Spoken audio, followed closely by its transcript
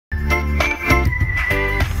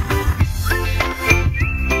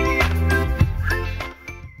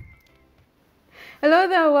Hello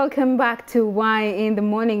there, welcome back to Y in the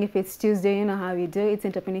Morning. If it's Tuesday, you know how we do. It's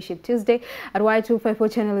Entrepreneurship Tuesday at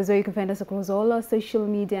Y254 channel is where you can find us across all our social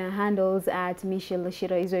media handles. At Michelle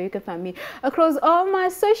Lashira is where you can find me across all my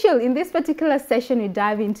social. In this particular session, we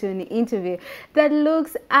dive into an interview that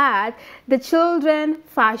looks at the children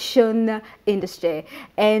fashion industry.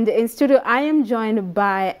 And in studio, I am joined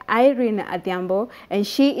by Irene Adhiambo, and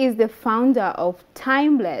she is the founder of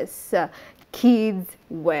Timeless Kids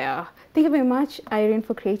Wear. Thank you very much, Irene,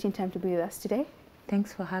 for creating time to be with us today.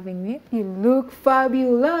 Thanks for having me. You look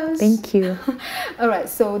fabulous. Thank you. All right,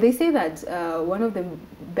 so they say that one of the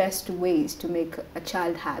best ways to make a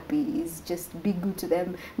child happy is just be good to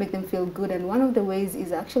them, make them feel good, and one of the ways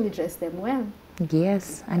is actually dress them well.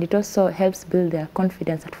 Yes, and it also helps build their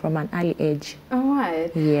confidence from an early age. All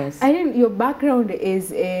right. Yes. Irene, your background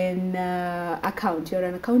is in account. You're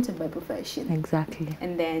an accountant by profession. Exactly.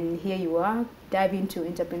 And then here you are, dive into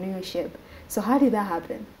entrepreneurship. So how did that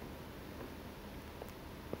happen?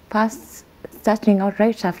 First, starting out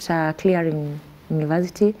right after clearing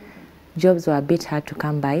university, jobs were a bit hard to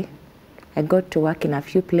come by. I got to work in a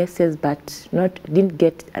few places, but didn't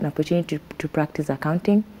get an opportunity to practice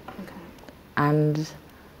accounting. Okay. And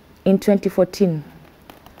in 2014,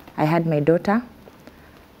 I had my daughter.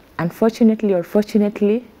 Unfortunately or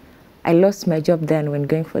fortunately, I lost my job then when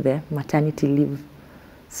going for the maternity leave.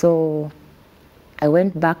 So I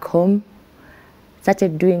went back home,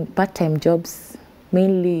 started doing part-time jobs,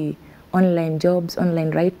 mainly online jobs,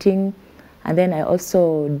 online writing, and then I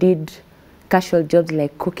also did casual jobs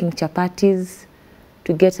like cooking chapatis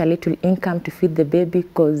to get a little income to feed the baby,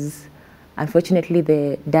 because unfortunately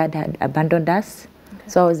the dad had abandoned us. Okay.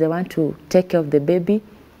 So I was the one to take care of the baby,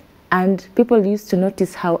 and people used to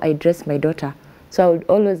notice how I dressed my daughter. So I would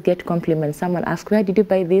always get compliments. Someone asked, "Where did you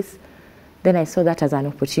buy this?" Then I saw that as an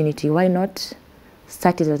opportunity. Why not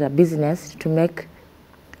start it as a business to make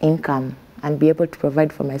income and be able to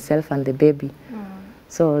provide for myself and the baby?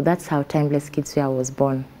 So that's how Timeless Kids Wear was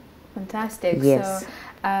born. Fantastic. Yes.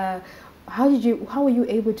 So, how were you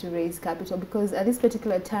able to raise capital? Because at this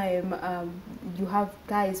particular time, you have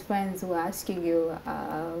guys, friends who are asking you,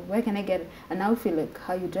 where can I get an outfit like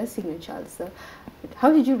how you're dressing your child? So,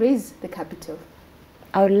 how did you raise the capital?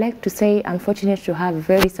 I would like to say I'm fortunate to have a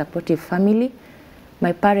very supportive family.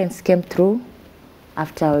 My parents came through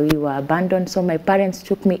after we were abandoned, so my parents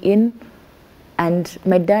took me in, and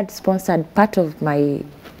my dad sponsored part of my,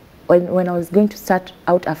 when I was going to start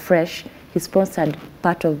out afresh, he sponsored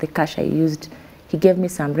part of the cash I used. He gave me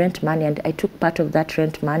some rent money, and I took part of that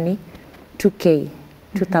rent money,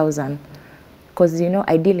 2,000. Because, you know,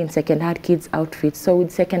 I deal in second-hand kids' outfits, so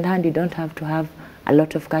with second-hand, you don't have to have a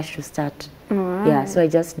lot of cash to start. Right. Yeah, so I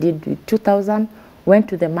just did with 2,000, went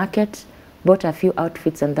to the market, bought a few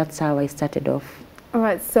outfits, and that's how I started off. All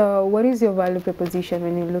right, so what is your value proposition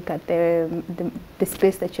when you look at the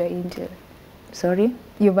space that you're into? Sorry?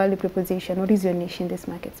 Your value proposition, what is your niche in this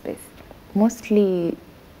market space? Mostly,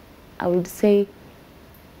 I would say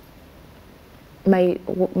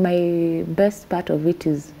my best part of it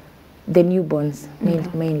is the newborns,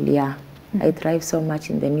 mainly, yeah. I thrive so much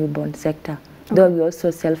in the newborn sector, though we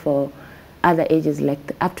also sell for other ages,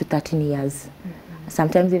 like up to 13 years.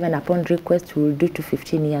 Sometimes even upon request, we will do to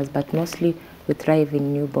 15 years, but mostly we thrive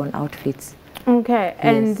in newborn outfits. Okay,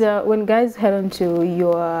 yes. And when guys head on to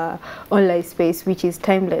your online space, which is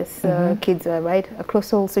Timeless Kids, right,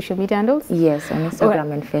 across all social media handles? Yes, on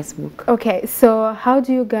Instagram and Facebook. Okay, so how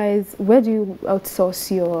do you guys, where do you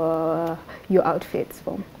outsource your outfits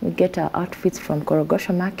from? We get our outfits from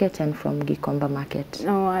Korogosho Market and from Gikomba Market.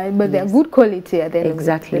 All right, but they're good quality at the end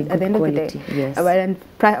exactly, of the, at the end quality, of the day. Yes. All right, and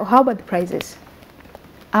how about the prices?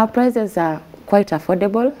 Our prices are quite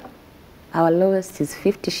affordable. Our lowest is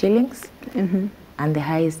 50 shillings, and the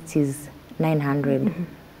highest is 900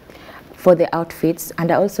 for the outfits. And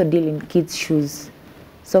I also deal in kids' shoes.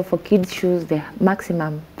 So for kids' shoes, the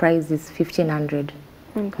maximum price is 1,500.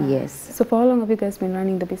 Okay. Yes. So for how long have you guys been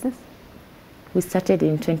running the business? We started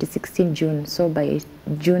in 2016 June. So by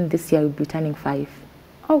June this year, we'll be turning 5.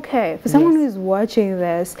 Okay, for someone who is watching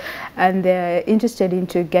this and they're interested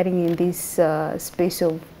into getting in this space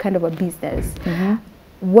of kind of a business,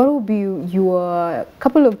 what would be your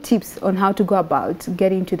couple of tips on how to go about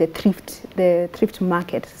getting into the thrift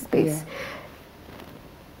market space? Yeah.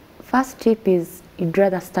 First tip is you'd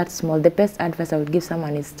rather start small. The best advice I would give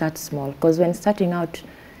someone is start small, because when starting out,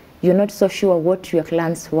 you're not so sure what your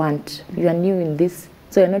clients want. You are new in this,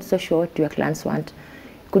 so you're not so sure what your clients want.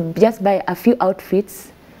 You could just buy a few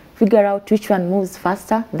outfits, figure out which one moves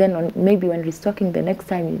faster, then maybe when restocking the next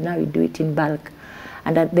time, now you do it in bulk.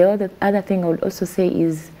 And the other thing I would also say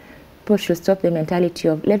is people should stop the mentality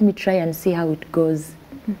of, let me try and see how it goes.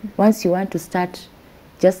 Once you want to start,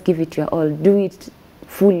 just give it your all. Do it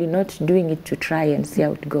fully, not doing it to try and see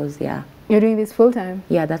how it goes, yeah. You're doing this full-time?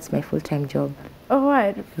 Yeah, that's my full-time job. All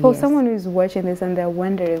right. For Yes. someone who's watching this and they're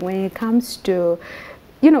wondering, when it comes to,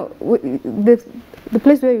 you know, the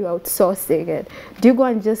place where you're outsourcing it, do you go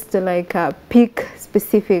and just like pick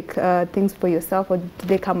specific things for yourself, or do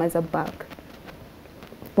they come as a bulk?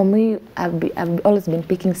 For me, I've always been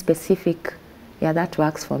picking specific. Yeah, that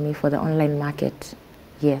works for me for the online market.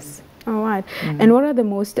 Yes. All right. And what are the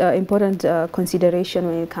most important consideration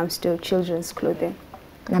when it comes to children's clothing?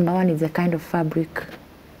 Number one is the kind of fabric.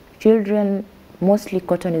 Children, mostly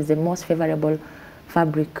cotton is the most favorable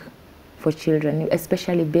fabric for children,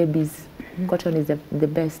 especially babies. Cotton is the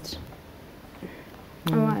best.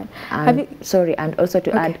 All right. And, sorry, and also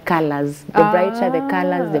to add colors. The brighter the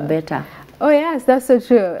colors, the better. Oh yes, that's so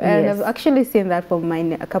true, and Yes. I've actually seen that from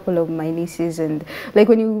a couple of my nieces, and like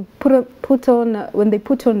when you put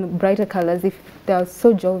on brighter colors, if they are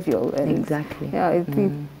so jovial. And Exactly. Yeah,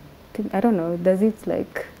 I don't know. Does it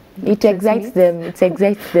like? It excites them. It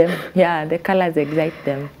excites them. Yeah, the colors excite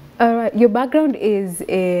them. All right. Your background is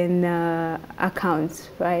in accounts,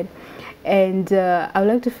 right? And I would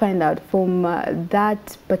like to find out from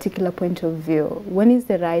that particular point of view, when is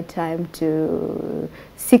the right time to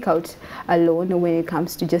seek out a loan when it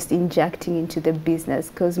comes to just injecting into the business?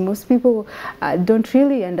 Because most people don't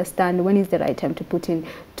really understand when is the right time to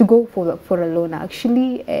go for a loan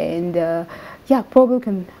actually. And yeah, probably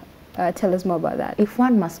can tell us more about that. If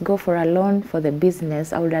one must go for a loan for the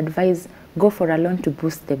business, I would advise go for a loan to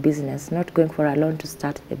boost the business, not going for a loan to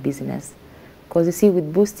start the business. Because you see,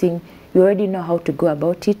 with boosting, you already know how to go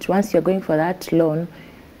about it. Once you're going for that loan,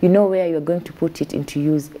 you know where you're going to put it into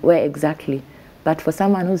use, where exactly. But for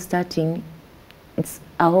someone who's starting, it's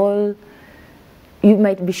a whole, you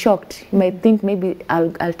might be shocked. You might think maybe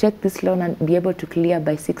I'll take this loan and be able to clear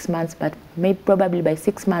by 6 months, but probably by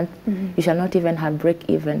 6 months, you shall not even have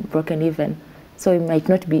broken even. So you might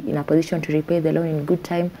not be in a position to repay the loan in good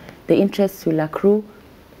time. The interest will accrue.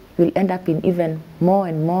 You'll end up in even more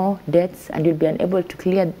and more debts, and you'll be unable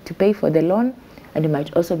to pay for the loan, and you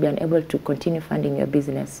might also be unable to continue funding your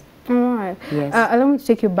business. All right. Yes. Allow me to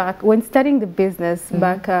take you back. When starting the business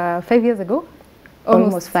back 5 years ago?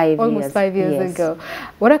 Almost 5 years. Almost 5 years Yes. ago.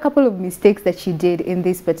 What are a couple of mistakes that you did in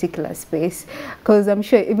this particular space? Because I'm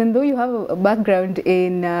sure even though you have a background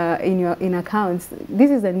in accounts,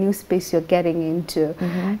 this is a new space you're getting into.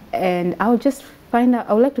 And I would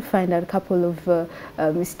like to find out a couple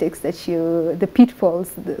of mistakes that the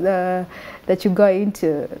pitfalls that you got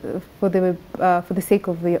into for the sake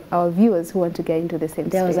of our viewers who want to get into the same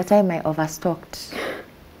space. There was a time I overstocked.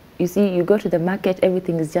 You see, you go to the market,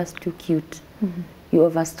 everything is just too cute. You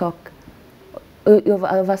overstock. You're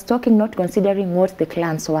overstocking, not considering what the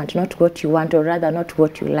clients want, not what you want, or rather not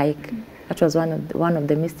what you like. That was one of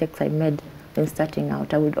the mistakes I made when starting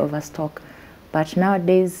out. I would overstock. But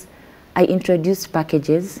nowadays, I introduced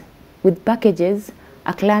packages. With packages,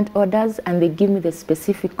 a client orders and they give me the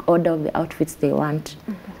specific order of the outfits they want.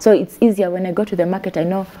 So it's easier when I go to the market. I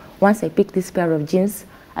know once I pick this pair of jeans,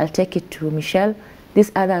 I'll take it to Michelle.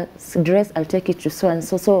 This other dress, I'll take it to so and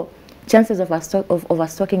so. So chances of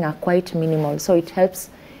overstocking are quite minimal. So it helps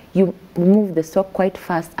you move the stock quite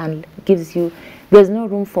fast and gives you, there's no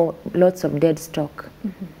room for lots of dead stock.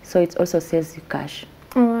 So it also saves you cash.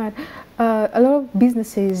 All right. A lot of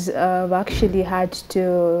businesses have actually had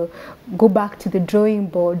to go back to the drawing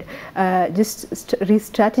board, just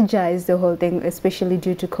re-strategize the whole thing, especially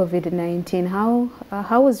due to COVID-19.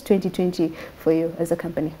 How was 2020 for you as a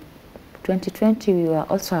company? 2020, we were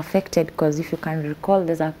also affected because if you can recall,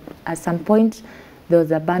 at some point there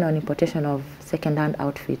was a ban on importation of second-hand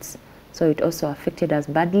outfits. So it also affected us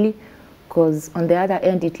badly because on the other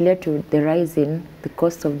end, it led to the rise in the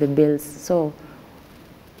cost of the bills. So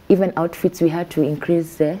even outfits, we had to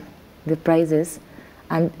increase the prices,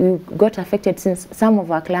 and we got affected since some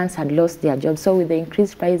of our clients had lost their jobs. So with the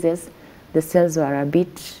increased prices, the sales were a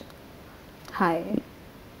bit high.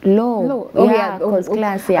 Low. Oh, yeah, because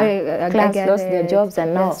clients lost their jobs,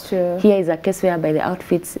 and now here is a case whereby the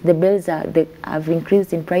outfits, the bills have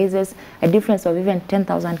increased in prices, a difference of even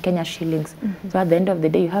 10,000 Kenya shillings. So at the end of the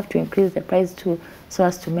day, you have to increase the price too, so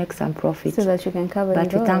as to make some profit. So that you can cover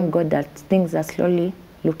But we thank God that things are slowly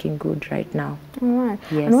looking good right now. All right.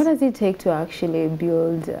 Yes. And what does it take to actually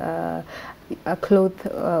build a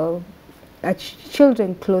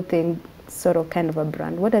children clothing sort of kind of a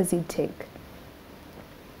brand? What does it take?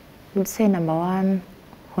 I would say number one,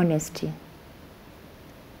 honesty.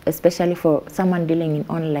 Especially for someone dealing in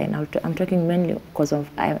online. I'm talking mainly because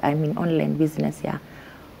I'm in online business, yeah.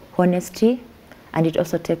 honesty, and it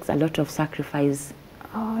also takes a lot of sacrifice.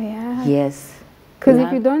 Oh, yeah. Yes. Because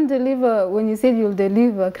if you don't deliver, when you said you'll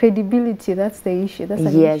deliver, credibility, that's the issue. That's an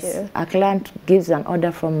issue. Yes, a client gives an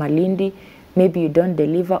order from Malindi, maybe you don't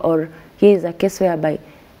deliver, or here is a case whereby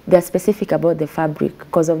they're specific about the fabric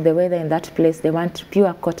because of the weather in that place. They want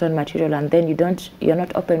pure cotton material, and then you're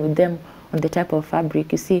not open with them on the type of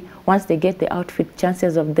fabric. You see, once they get the outfit,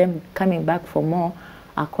 chances of them coming back for more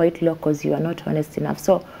are quite low because you are not honest enough.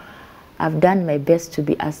 So I've done my best to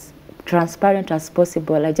be as transparent as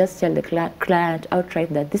possible. I just tell the client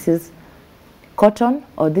outright that this is cotton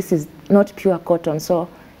or this is not pure cotton. So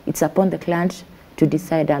it's upon the client to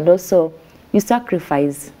decide. And also you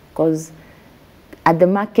sacrifice, because at the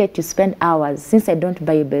market you spend hours. Since I don't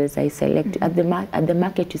buy bells, I select. At the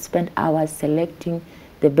market you spend hours selecting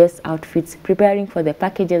the best outfits, preparing for the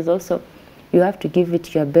packages. Also you have to give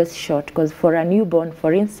it your best shot, because for a newborn,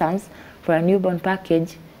 for instance, for a newborn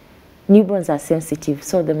package, newborns are sensitive,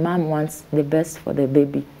 so the mom wants the best for the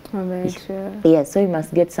baby. Oh, very true. Yeah, so you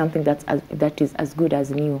must get something that is as good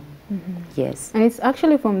as new. Yes. And it's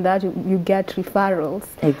actually from that you get referrals.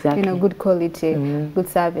 Exactly. You know, good quality, good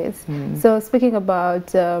service. So speaking about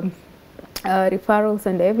referrals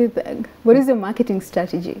and everything, what is your marketing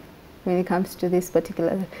strategy when it comes to this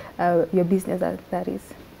particular, your business that is?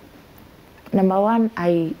 Number one,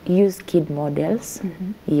 I use kid models.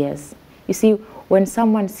 Yes. You see, when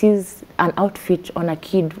someone sees an outfit on a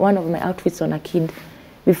kid, one of my outfits on a kid,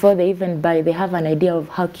 before they even buy, they have an idea of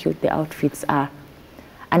how cute the outfits are.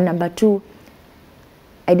 And number two,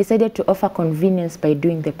 I decided to offer convenience by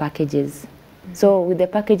doing the packages. So with the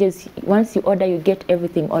packages, once you order, you get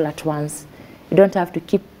everything all at once. You don't have to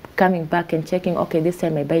keep coming back and checking, okay, this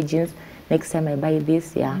time I buy jeans, next time I buy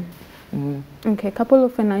this, yeah. Okay, a couple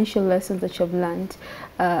of financial lessons that you've learned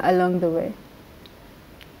along the way.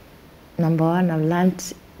 Number one, I've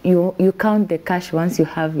learned you count the cash once you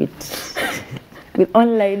have it. With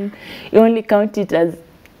online, you only count it as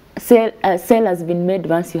sale has been made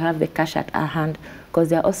once you have the cash at our hand. Because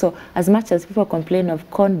there are also, as much as people complain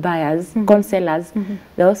of con buyers, con sellers,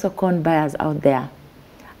 there are also con buyers out there.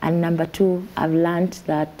 And number two, I've learned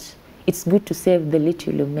that it's good to save the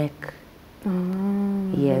little you make.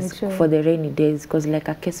 Yes, for the rainy days. Because like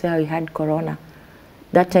a case where we had Corona,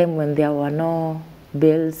 that time when there were no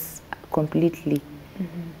bills completely,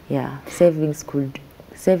 yeah, savings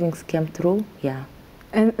came through, yeah.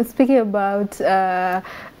 And speaking about you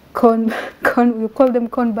call them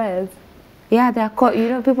con buyers? Yeah, they are you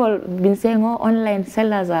know, people have been saying, oh, online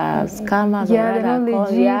sellers are scammers. Yeah, they're not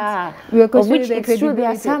legit. Yeah, of which it's true, there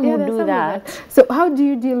are some who do that. So how do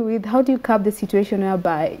you curb the situation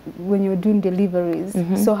whereby when you're doing deliveries?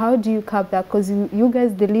 So how do you curb that? Because you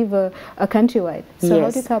guys deliver countrywide. So how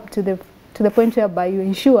do you curb to the point whereby you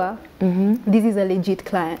ensure this is a legit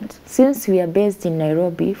client? Since we are based in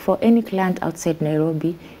Nairobi, for any client outside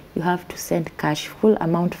Nairobi, you have to send cash, full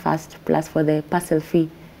amount first, plus for the parcel fee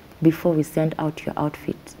before we send out your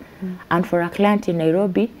outfit. And for a client in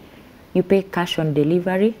Nairobi, you pay cash on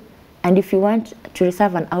delivery. And if you want to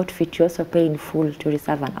reserve an outfit, you also pay in full to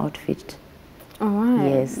reserve an outfit. All right.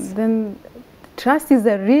 Yes. Then trust is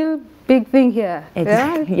a real big thing here.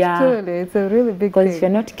 Exactly. Yeah, totally. It's a really big thing. Because if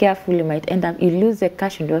you're not careful, you might end up, you lose the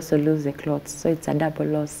cash and you also lose the clothes. So it's a double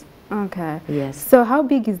loss. Okay. Yes. So how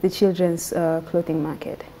big is the children's clothing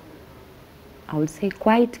market? I would say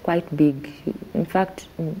quite big. In fact,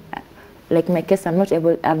 like my case,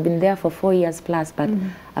 I've been there for 4 years plus, but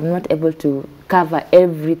I'm not able to cover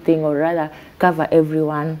everything, or rather cover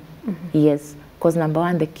everyone. Yes, because number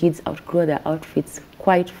one, the kids outgrow their outfits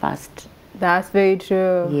quite fast. That's very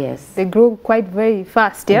true. Yes. They grow quite very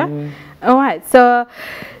fast, yeah? All right, so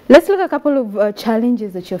let's look at a couple of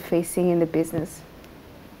challenges that you're facing in the business.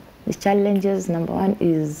 The challenges, number one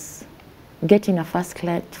is getting a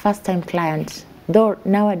first-time client. Though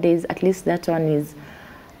nowadays, at least that one is,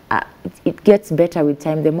 it gets better with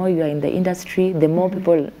time. The more you are in the industry, the more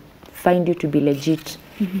people find you to be legit.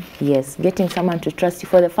 Yes, getting someone to trust you.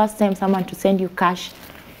 For the first time, someone to send you cash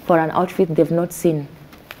for an outfit they've not seen.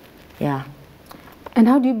 Yeah. And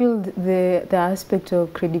how do you build the aspect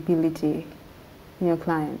of credibility in your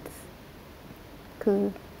clients?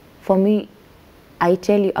 Cool. For me, I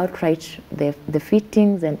tell you outright the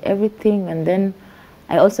fittings and everything, and then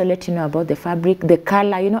I also let you know about the fabric, the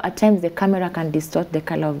color. You know, at times the camera can distort the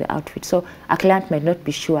color of the outfit, so a client might not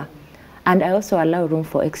be sure. And I also allow room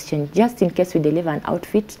for exchange, just in case we deliver an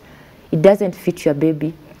outfit, it doesn't fit your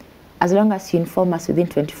baby. As long as you inform us within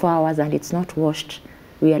 24 hours and it's not washed,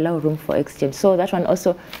 we allow room for exchange. So that one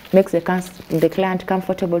also makes the client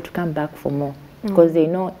comfortable to come back for more. because they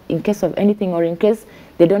know in case of anything, or in case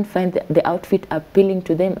they don't find the outfit appealing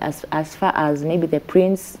to them as far as maybe the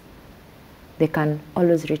prints, they can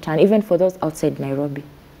always return, even for those outside Nairobi.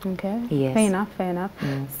 Okay. Yes. Fair enough. Fair enough.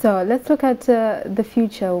 So let's look at the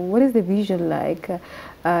future. What is the vision like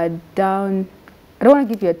down? I don't want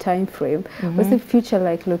to give you a time frame. What's the future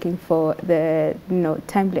like looking for the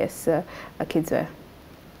timeless kidswear?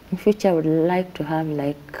 In future, I would like to have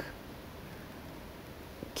like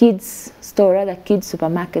kids store, rather kids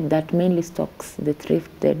supermarket that mainly stocks the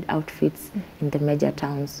thrifted outfits in the major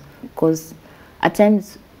towns. Because at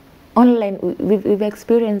times online we've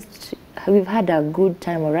experienced, we've had a good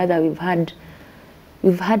time, or rather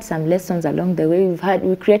we've had some lessons along the way.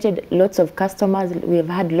 We created lots of customers, we've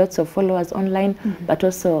had lots of followers online, but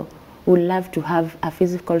also would love to have a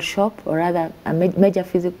physical shop, or rather a major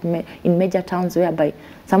in major towns, whereby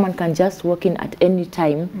someone can just walk in at any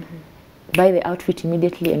time, buy the outfit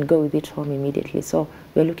immediately and go with it home immediately. So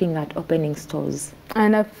we're looking at opening stores.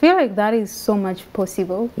 And I feel like that is so much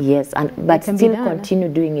possible. Yes, but still continue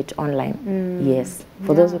doing it online. Yes,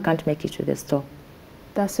 for those who can't make it to the store.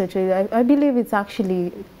 That's so true. I believe it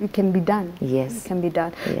can be done. Yes. It can be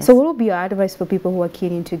done. Yes. So what would be your advice for people who are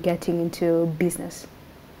keen into getting into business?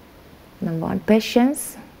 Number one,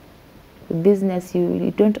 patience. Business,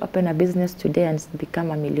 you don't open a business today and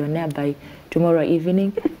become a millionaire by tomorrow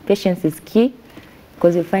evening. Patience is key,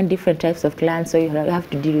 because you find different types of clients, so you have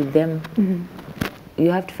to deal with them.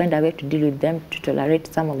 You have to find a way to deal with them, to tolerate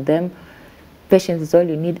some of them. Patience is all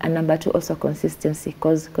you need. And number two, also consistency,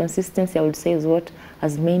 because consistency, I would say, is what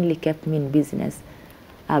has mainly kept me in business.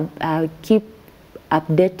 I keep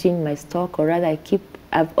updating my stock, or rather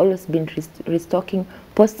I've always been restocking,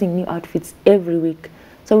 posting new outfits every week.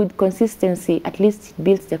 So with consistency, at least it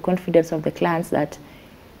builds the confidence of the clients that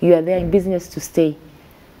you are there in business to stay.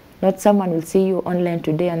 Not someone will see you online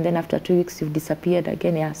today and then after 2 weeks you've disappeared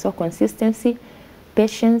again. Yeah. So consistency,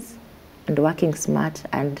 patience, and working smart,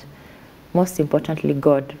 and most importantly,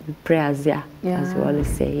 God. Prayers, as you always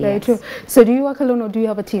say. Very true. So do you work alone, or do you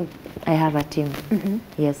have a team? I have a team.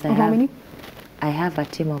 Yes, I have. How many? I have a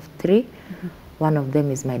team of 3. One of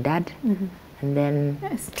them is my dad. And then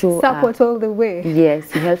 2 support all the way.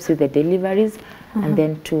 Yes, he helps with the deliveries, and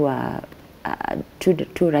then 2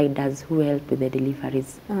 riders who help with the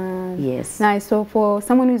deliveries. Yes. Nice. So for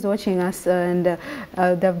someone who's watching us and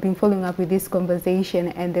they've been following up with this conversation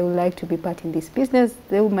and they would like to be part in this business,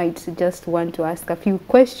 they might just want to ask a few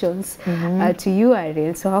questions to you,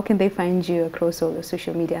 Irene. So how can they find you across all the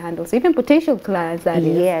social media handles, even potential clients?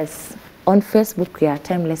 Yes. On Facebook, we are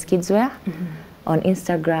Timeless Kidswear. On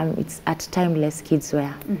Instagram, it's at Timeless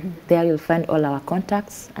Kidswear. There you'll find all our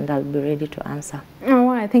contacts, and I'll be ready to answer. All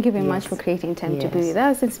right, thank you very much for creating time to be with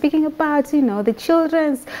us and speaking about, the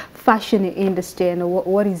children's fashion industry and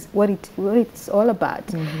what it's all about,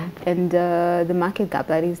 and the market gap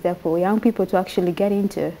that is there for young people to actually get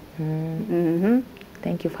into.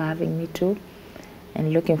 Thank you for having me too,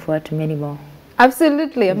 and looking forward to many more.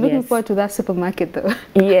 Absolutely. I'm looking forward to that supermarket though.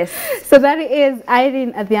 Yes. So that is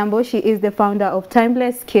Irene Adhiambo. She is the founder of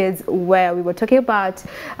Timeless Kids, where we were talking about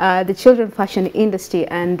the children fashion industry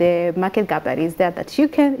and the market gap that is there, that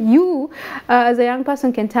you as a young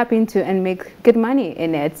person can tap into and make good money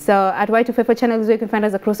in it. So at Y254 channel is where you can find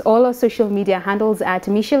us across all our social media handles. At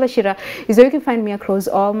Michelle Ashira is where you can find me across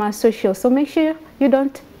all my socials. So make sure you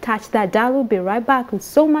don't touch that dial. We'll be right back with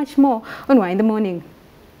so much more on Y in the Morning.